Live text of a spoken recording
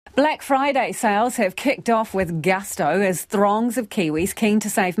Black Friday sales have kicked off with gusto as throngs of Kiwis keen to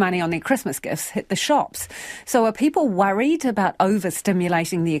save money on their Christmas gifts hit the shops. So are people worried about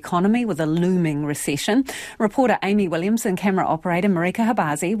overstimulating the economy with a looming recession? Reporter Amy Williams and camera operator Marika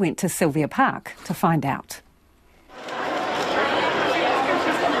Habazi went to Sylvia Park to find out.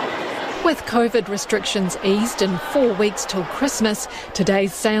 With COVID restrictions eased in 4 weeks till Christmas,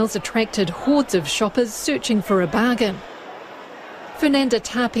 today's sales attracted hordes of shoppers searching for a bargain. Fernanda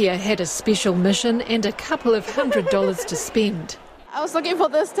Tapia had a special mission and a couple of $100 to spend. I was looking for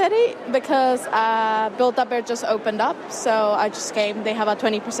this teddy because Build-A-Bear just opened up, so I just came. They have a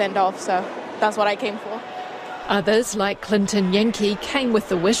 20% off, so that's what I came for. Others, like Clinton Yankee, came with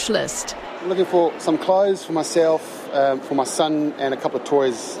the wish list. I'm looking for some clothes for myself, for my son, and a couple of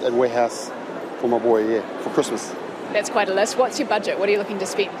toys at Warehouse for my boy, for Christmas. That's quite a list. What's your budget? What are you looking to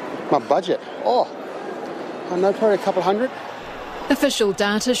spend? My budget? I know, probably a couple hundred. Official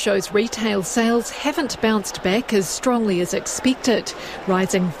data shows retail sales haven't bounced back as strongly as expected,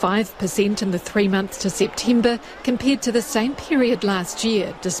 rising 5% in the 3 months to September compared to the same period last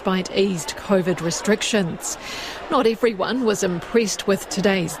year, despite eased COVID restrictions. Not everyone was impressed with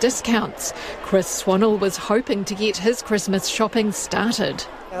today's discounts. Chris Swannell was hoping to get his Christmas shopping started.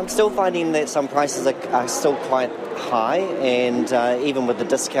 I'm still finding that some prices are still quite high, and even with the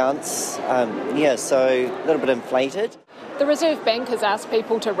discounts, so a little bit inflated. The Reserve Bank has asked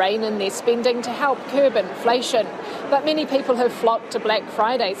people to rein in their spending to help curb inflation, but many people have flocked to Black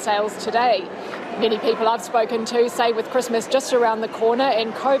Friday sales today. Many people I've spoken to say with Christmas just around the corner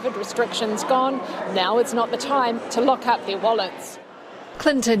and COVID restrictions gone, now is not the time to lock up their wallets.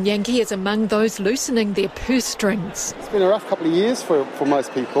 Clinton Yankee is among those loosening their purse strings. It's been a rough couple of years for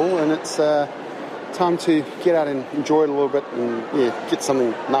most people, and it's time to get out and enjoy it a little bit and get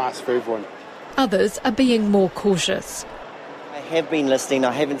something nice for everyone. Others are being more cautious. I have been listening.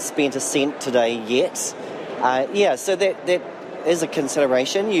 I haven't spent a cent today yet. So that is a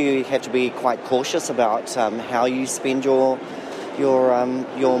consideration. You have to be quite cautious about how you spend your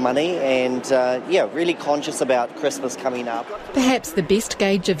money, and really conscious about Christmas coming up. Perhaps the best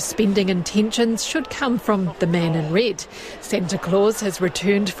gauge of spending intentions should come from the man in red. Santa Claus has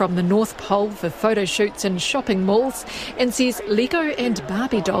returned from the North Pole for photo shoots in shopping malls and says Lego and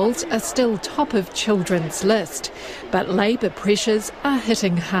Barbie dolls are still top of children's list. But Labour pressures are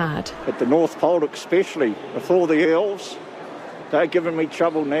hitting hard. At the North Pole especially, with all the elves, they're giving me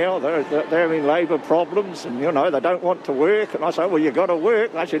trouble now. They're having labour problems, and, they don't want to work. And I say, well, you've got to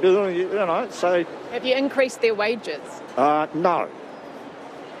work. They should so... Have you increased their wages? No.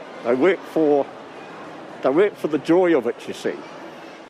 They work for the joy of it, you see.